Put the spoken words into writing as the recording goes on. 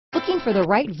Looking for the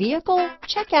right vehicle?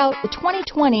 Check out the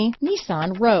 2020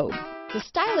 Nissan Rogue. The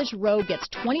stylish Rogue gets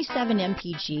 27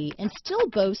 mpg and still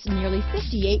boasts nearly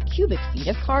 58 cubic feet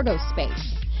of cargo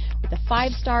space. With a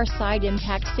 5-star side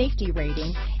impact safety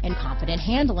rating and confident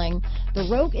handling, the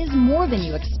Rogue is more than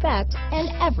you expect and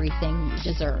everything you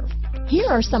deserve. Here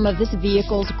are some of this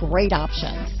vehicle's great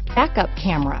options: backup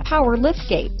camera, power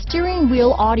liftgate, steering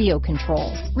wheel audio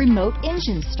controls, remote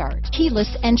engine start,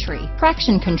 keyless entry,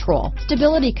 traction control,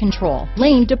 stability control,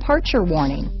 lane departure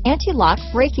warning, anti-lock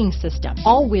braking system,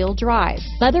 all-wheel drive,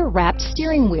 leather-wrapped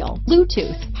steering wheel,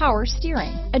 Bluetooth, power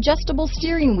steering, adjustable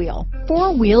steering wheel,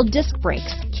 4-wheel disc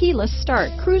brakes, keyless start,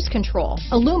 cruise control,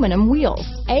 aluminum wheels,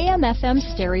 AM/FM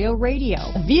stereo radio.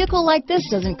 A vehicle like this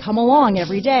doesn't come along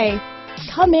every day.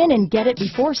 Come in and get it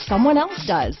before someone else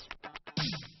does.